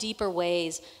much deeper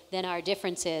ways than our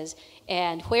differences.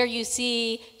 And where you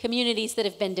see communities that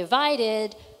have been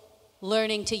divided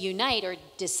learning to unite or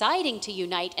deciding to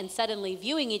unite and suddenly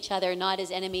viewing each other not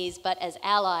as enemies but as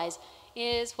allies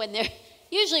is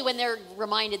usually when they're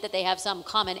reminded that they have some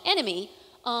common enemy,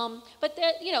 but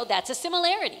that's a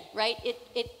similarity, right?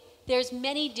 There's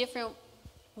many different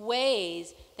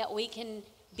ways that we can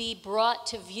be brought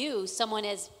to view someone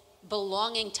as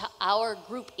belonging to our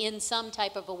group in some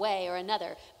type of a way or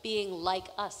another, being like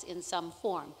us in some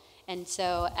form. And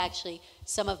so actually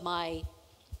some of my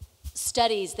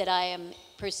studies that I am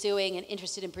pursuing and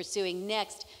interested in pursuing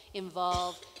next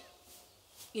involve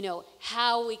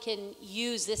how we can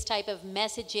use this type of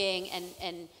messaging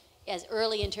and as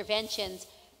early interventions,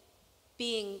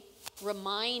 being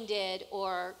reminded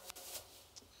or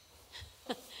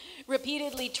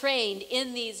repeatedly trained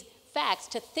in these facts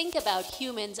to think about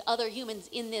other humans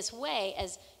in this way,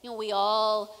 as we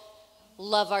all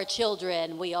love our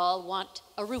children, we all want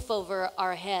a roof over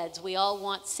our heads, we all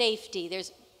want safety.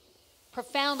 There's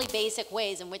profoundly basic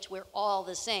ways in which we're all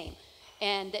the same.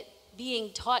 And that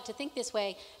being taught to think this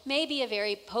way may be a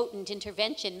very potent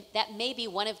intervention. That may be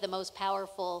one of the most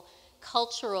powerful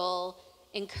cultural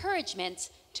encouragements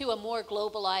to a more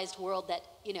globalized world that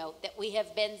we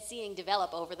have been seeing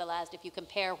develop over the last, if you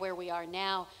compare where we are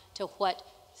now to what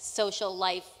social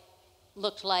life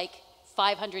looked like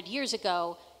 500 years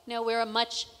ago, we're a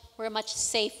much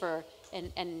safer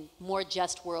and more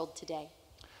just world today.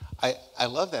 I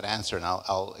love that answer, and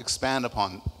I'll expand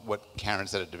upon what Karen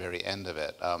said at the very end of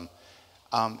it.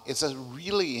 It's a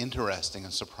really interesting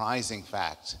and surprising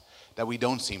fact that we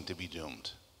don't seem to be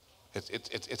doomed.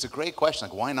 It's a great question,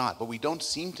 like why not? But we don't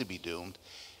seem to be doomed.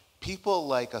 People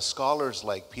like scholars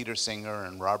like Peter Singer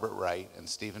and Robert Wright and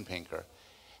Steven Pinker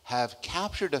have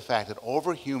captured the fact that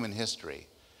over human history,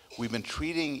 we've been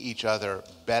treating each other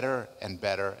better and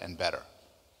better and better.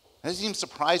 This seems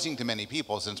surprising to many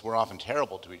people since we're often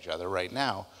terrible to each other right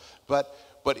now. But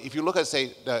if you look at,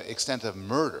 say, the extent of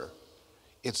murder,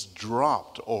 it's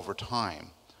dropped over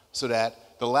time. So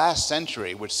that the last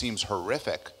century, which seems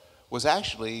horrific, was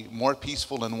actually more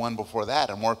peaceful than one before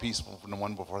that, and more peaceful than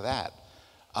one before that.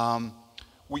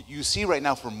 You see right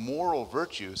now for moral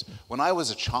virtues, when I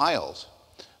was a child,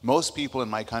 most people in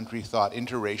my country thought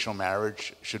interracial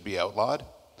marriage should be outlawed.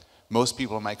 Most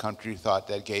people in my country thought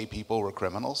that gay people were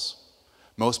criminals.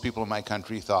 Most people in my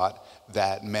country thought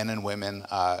that men and women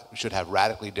should have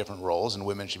radically different roles and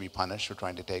women should be punished for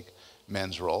trying to take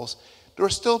men's roles. There are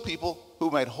still people who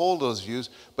might hold those views,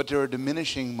 but they're a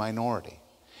diminishing minority.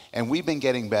 And we've been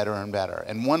getting better and better.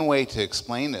 And one way to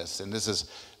explain this, and this is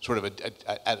sort of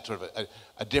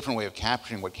a different way of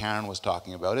capturing what Karen was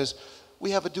talking about, is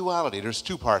we have a duality. There's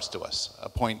two parts to us, a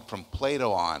point from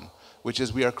Plato on, which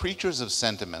is we are creatures of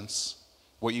sentiments,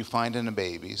 what you find in the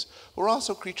babies. We're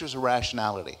also creatures of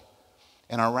rationality.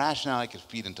 And our rationality can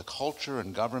feed into culture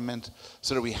and government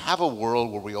so that we have a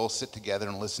world where we all sit together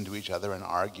and listen to each other and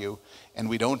argue, and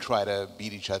we don't try to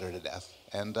beat each other to death.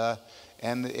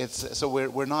 And it's, so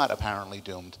we're not apparently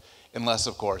doomed, unless,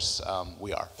 of course,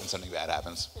 we are, and something bad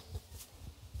happens.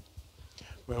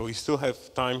 Well, we still have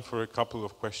time for a couple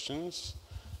of questions.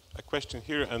 A question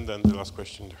here, and then the last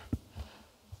question there.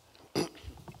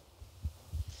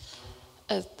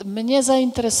 Mnie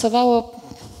zainteresowało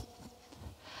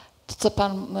to, co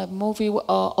Pan mówił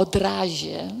o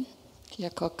odrazie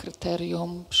jako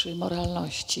kryterium przy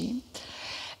moralności.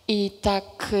 I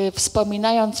tak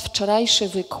wspominając wczorajszy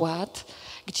wykład,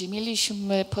 gdzie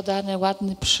mieliśmy podany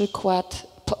ładny przykład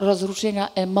rozróżnienia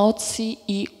emocji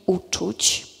i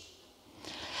uczuć,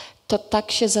 to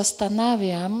tak się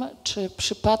zastanawiam, czy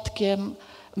przypadkiem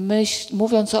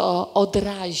mówiąc o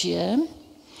odrazie,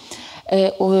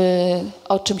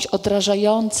 o czymś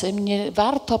odrażającym, nie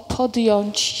warto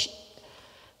podjąć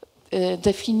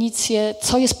definicję,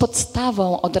 co jest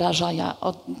podstawą odrażania,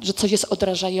 że coś jest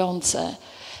odrażające.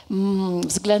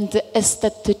 Względy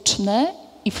estetyczne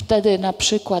i wtedy na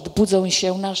przykład budzą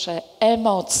się nasze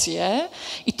emocje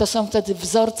i to są wtedy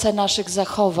wzorce naszych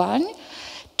zachowań,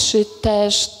 czy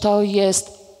też to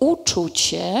jest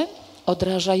uczucie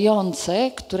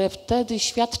odrażające, które wtedy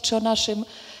świadczy o naszym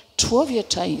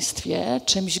człowieczeństwie,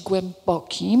 czymś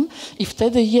głębokim i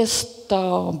wtedy jest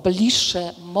to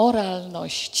bliższe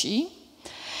moralności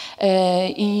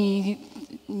i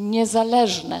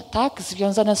niezależne, tak,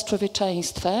 związane z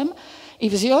człowieczeństwem. I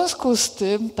w związku z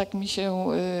tym, tak mi się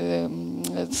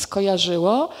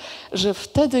skojarzyło, że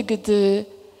wtedy, gdy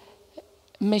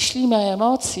myślimy o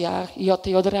emocjach i o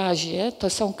tej odrazie, to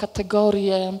są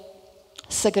kategorie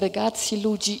segregacji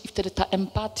ludzi i wtedy ta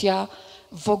empatia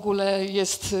w ogóle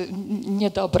jest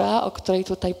niedobra, o której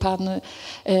tutaj Pan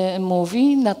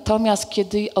mówi. Natomiast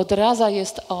kiedy odraza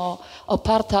jest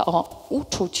oparta o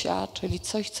uczucia, czyli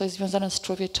coś, co jest związane z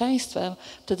człowieczeństwem,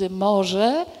 wtedy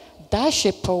da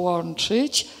się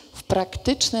połączyć w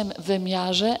praktycznym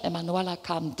wymiarze Emanuela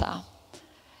Kanta.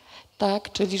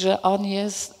 Tak, czyli że on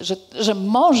jest, że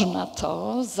można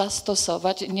to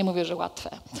zastosować, nie mówię, że łatwe,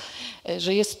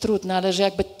 że jest trudne, ale że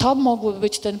jakby to mógłby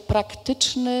być ten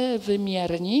praktyczny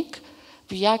wymiernik,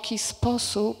 w jaki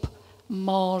sposób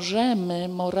możemy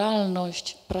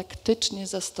moralność praktycznie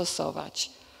zastosować.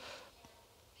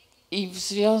 I w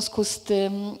związku z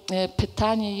tym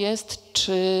pytanie jest,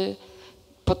 czy,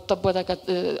 bo to była taka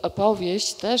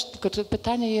opowieść też, tylko czy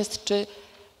pytanie jest, czy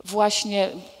właśnie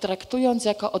traktując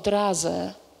jako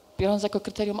odrazę, biorąc jako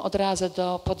kryterium odrazę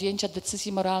do podjęcia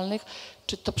decyzji moralnych,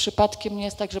 czy to przypadkiem nie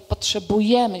jest tak, że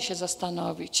potrzebujemy się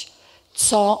zastanowić,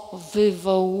 co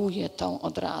wywołuje tą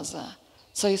odrazę,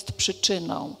 co jest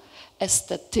przyczyną.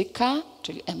 Estetyka,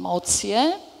 czyli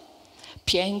emocje,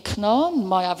 piękno,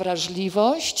 moja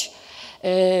wrażliwość,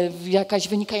 jakaś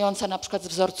wynikająca na przykład z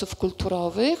wzorców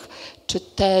kulturowych, czy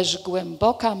też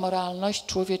głęboka moralność,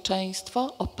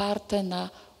 człowieczeństwo oparte na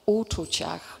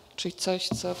uczuciach, czyli coś,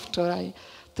 co wczoraj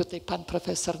tutaj pan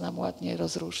profesor nam ładnie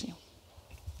rozróżnił.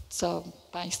 Co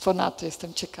państwo na to,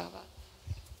 jestem ciekawa.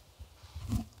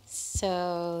 So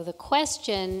the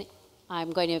question,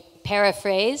 I'm going to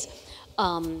paraphrase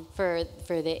for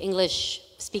the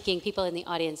English-speaking people in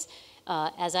the audience,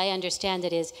 as I understand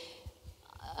it,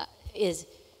 is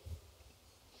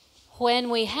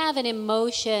when we have an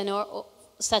emotion or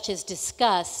such as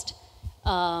disgust,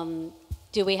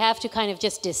 do we have to kind of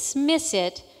just dismiss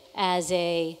it as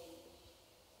an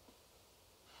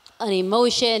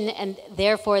emotion and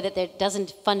therefore that it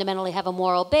doesn't fundamentally have a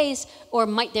moral base, or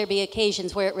might there be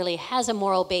occasions where it really has a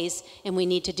moral base and we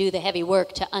need to do the heavy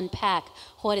work to unpack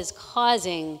what is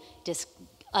causing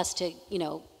us to,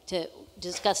 to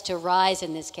disgust to rise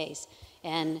in this case?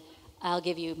 And I'll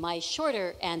give you my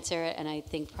shorter answer, and I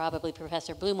think probably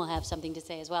Professor Bloom will have something to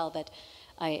say as well, but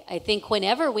I think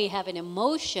whenever we have an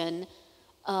emotion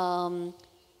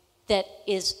that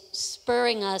is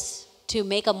spurring us to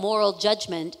make a moral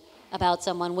judgment about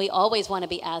someone, we always want to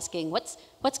be asking,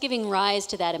 what's giving rise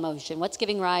to that emotion? What's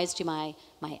giving rise to my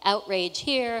outrage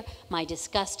here, my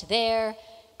disgust there?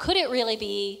 Could it really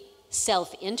be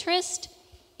self-interest?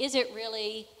 Is it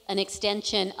really an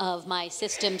extension of my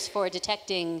systems for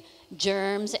detecting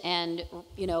germs and,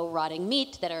 rotting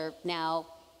meat that are now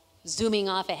zooming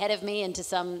off ahead of me into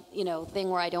some, thing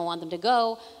where I don't want them to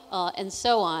go, and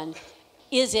so on.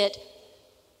 Is it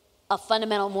a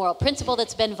fundamental moral principle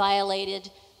that's been violated?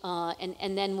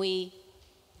 And then we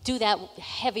do that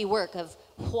heavy work of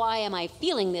why am I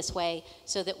feeling this way,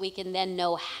 so that we can then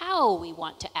know how we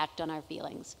want to act on our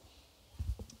feelings.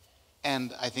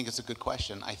 And I think it's a good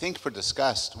question. I think for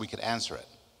disgust, we could answer it.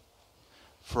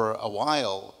 For a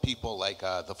while, people like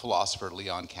the philosopher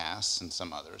Leon Kass and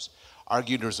some others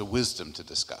argued there's a wisdom to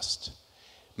disgust.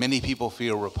 Many people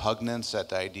feel repugnance at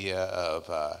the idea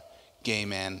of gay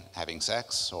men having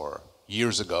sex, or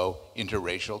years ago,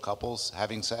 interracial couples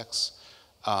having sex.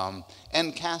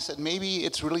 And Cass said maybe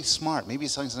it's really smart, maybe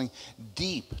it's something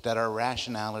deep that our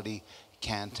rationality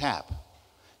can't tap.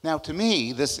 Now to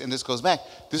me, this goes back,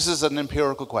 this is an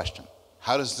empirical question.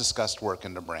 How does disgust work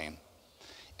in the brain?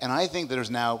 And I think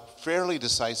there's now fairly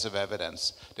decisive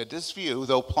evidence that this view,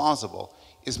 though plausible,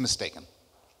 is mistaken.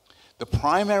 The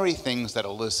primary things that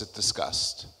elicit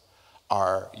disgust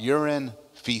are urine,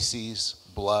 feces,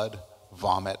 blood,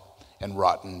 vomit, and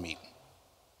rotten meat.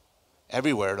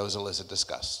 Everywhere those elicit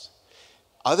disgust.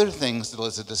 Other things that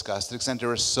elicit disgust, to the extent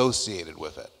they're associated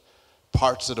with it.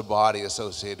 Parts of the body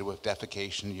associated with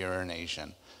defecation,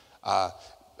 urination.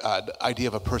 The idea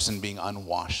of a person being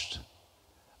unwashed.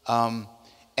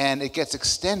 And it gets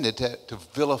extended to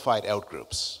vilified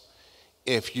outgroups.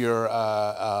 If you're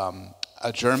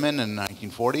a German in the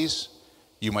 1940s,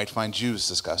 you might find Jews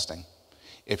disgusting.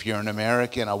 If you're an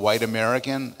American, a white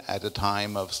American at the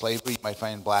time of slavery, you might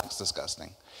find blacks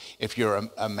disgusting. If you're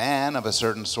a man of a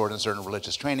certain sort and certain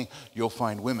religious training, you'll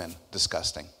find women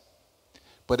disgusting.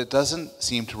 But it doesn't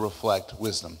seem to reflect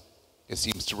wisdom. It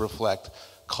seems to reflect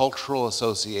cultural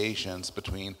associations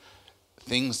between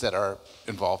things that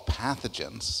involve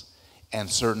pathogens and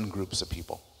certain groups of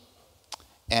people.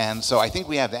 And so I think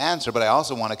we have the answer, but I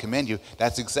also want to commend you.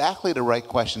 That's exactly the right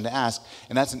question to ask,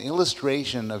 and that's an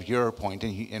illustration of your point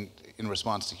in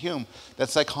response to Hume, that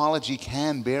psychology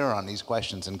can bear on these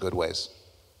questions in good ways.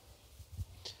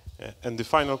 And the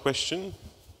final question.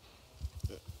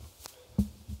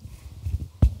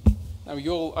 Now,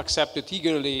 you all accepted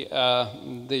eagerly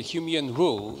the Humean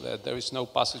rule that there is no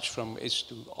passage from is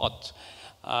to ought.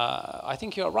 I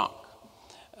think you are wrong,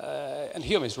 and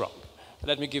Hume is wrong.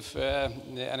 Let me give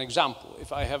an example.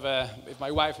 If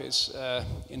my wife is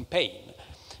in pain,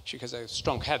 she has a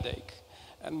strong headache,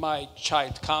 and my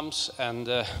child comes and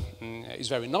is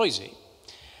very noisy,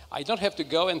 I don't have to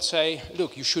go and say,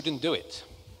 look, you shouldn't do it.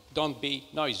 Don't be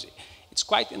noisy. It's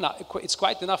quite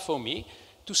enough for me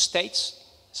to state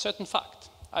certain fact.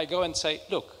 I go and say,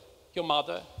 look, your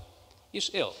mother is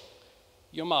ill.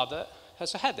 Your mother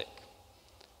has a headache.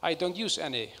 I don't use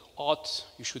any ought,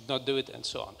 you should not do it, and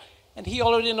so on. And he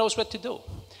already knows what to do.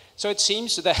 So it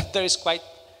seems that there is quite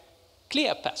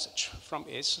clear passage from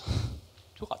is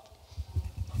to ought.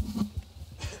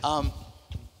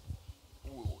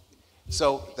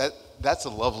 So that's a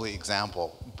lovely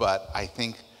example, but I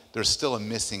think there's still a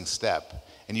missing step,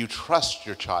 and you trust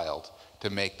your child to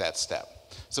make that step.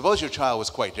 Suppose your child was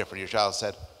quite different. Your child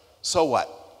said, so what?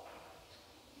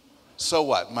 So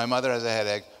what? My mother has a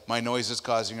headache, my noise is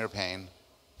causing her pain.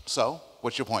 So,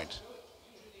 what's your point?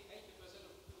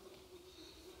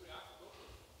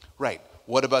 Right.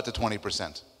 What about the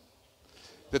 20%?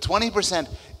 The 20%,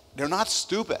 they're not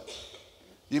stupid.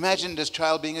 You imagine this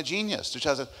child being a genius. The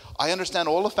child says, I understand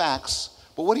all the facts,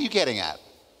 but what are you getting at?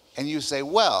 And you say,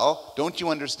 well, don't you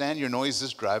understand your noise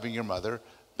is driving your mother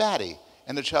batty?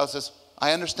 And the child says,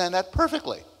 I understand that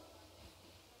perfectly.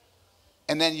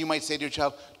 And then you might say to your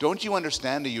child, don't you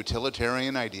understand the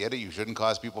utilitarian idea that you shouldn't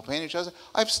cause people pain? And your child says,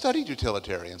 I've studied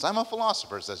utilitarians. I'm a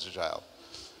philosopher, says the child.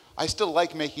 I still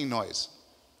like making noise.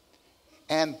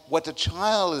 And what the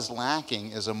child is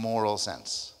lacking is a moral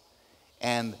sense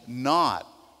and not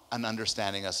an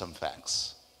understanding of some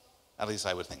facts. At least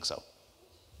I would think so.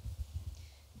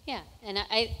 Yeah, and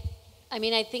I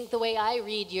mean, I think the way I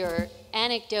read your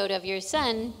anecdote of your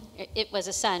son, it was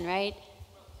a son, right?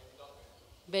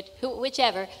 But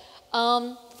whichever,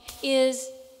 is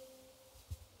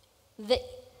the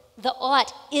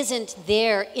ought isn't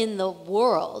there in the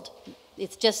world.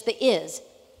 It's just the is.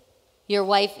 Your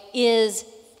wife is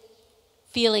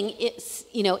feeling,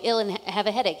 ill and have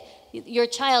a headache. Your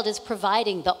child is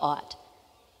providing the ought.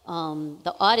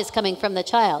 The ought is coming from the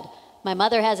child. My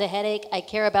mother has a headache. I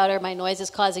care about her. My noise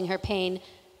is causing her pain.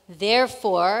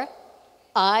 Therefore,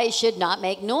 I should not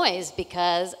make noise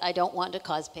because I don't want to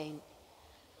cause pain.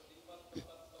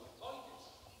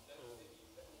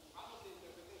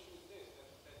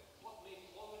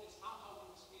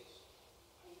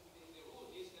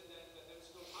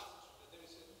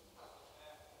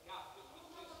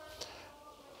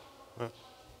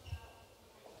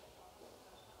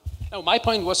 No, my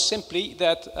point was simply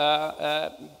that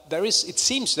it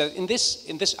seems that in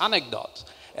this anecdote,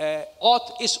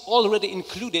 ought is already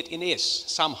included in is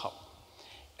somehow.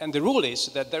 And the rule is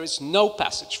that there is no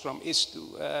passage from is to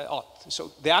ought.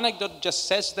 So the anecdote just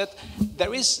says that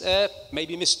there is,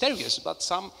 maybe mysterious, but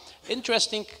some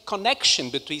interesting connection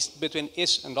between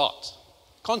is and ought,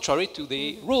 contrary to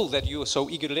the rule that you so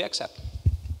eagerly accept.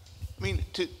 I mean,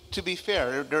 to be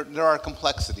fair, there are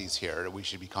complexities here that we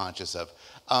should be conscious of.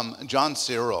 John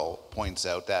Searle points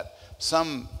out that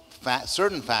some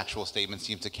certain factual statements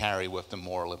seem to carry with them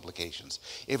moral implications.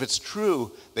 If it's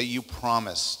true that you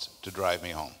promised to drive me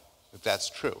home, if that's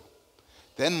true,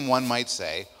 then one might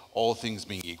say, all things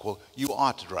being equal, you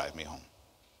ought to drive me home.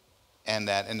 And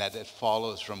that it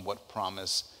follows from what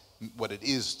it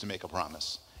is to make a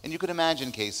promise. And you could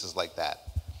imagine cases like that.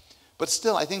 But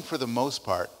still, I think for the most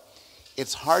part,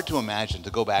 it's hard to imagine,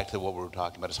 to go back to what we were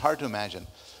talking about, it's hard to imagine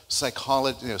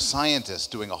scientists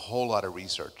doing a whole lot of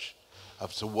research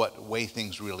of to what way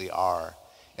things really are,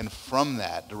 and from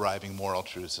that deriving moral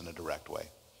truths in a direct way.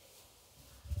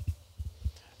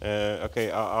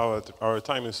 Okay, our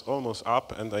time is almost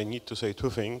up, and I need to say two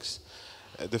things.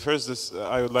 The first is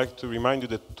I would like to remind you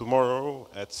that tomorrow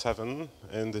at 7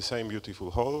 in the same beautiful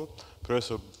hall,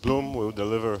 Professor Bloom will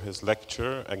deliver his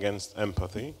lecture against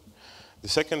empathy. The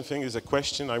second thing is a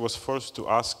question I was forced to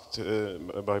ask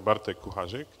by Bartek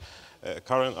Kucharzyk.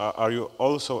 Karen, are you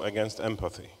also against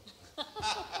empathy?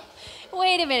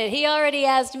 Wait a minute, he already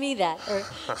asked me that, or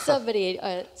somebody.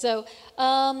 So,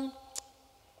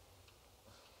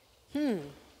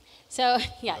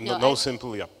 yeah. No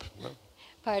simple yup. No?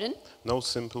 Pardon? No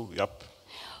simple yup.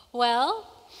 Well,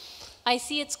 I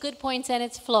see its good points and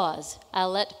its flaws.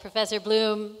 I'll let Professor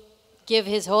Bloom give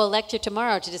his whole lecture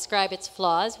tomorrow to describe its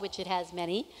flaws, which it has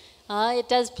many. It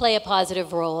does play a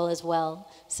positive role as well.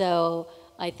 So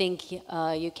I think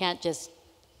you can't just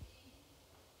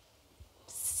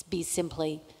be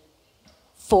simply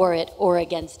for it or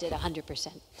against it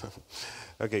 100%.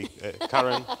 Okay,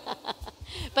 Karen.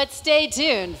 But stay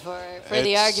tuned for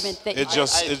the argument that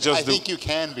I think you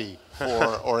can be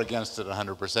for or against it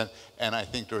 100%, and I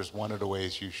think there's one of the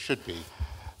ways you should be.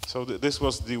 So this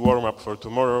was the warm-up for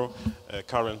tomorrow.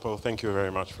 Karen, Paul, thank you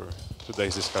very much for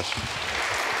today's discussion.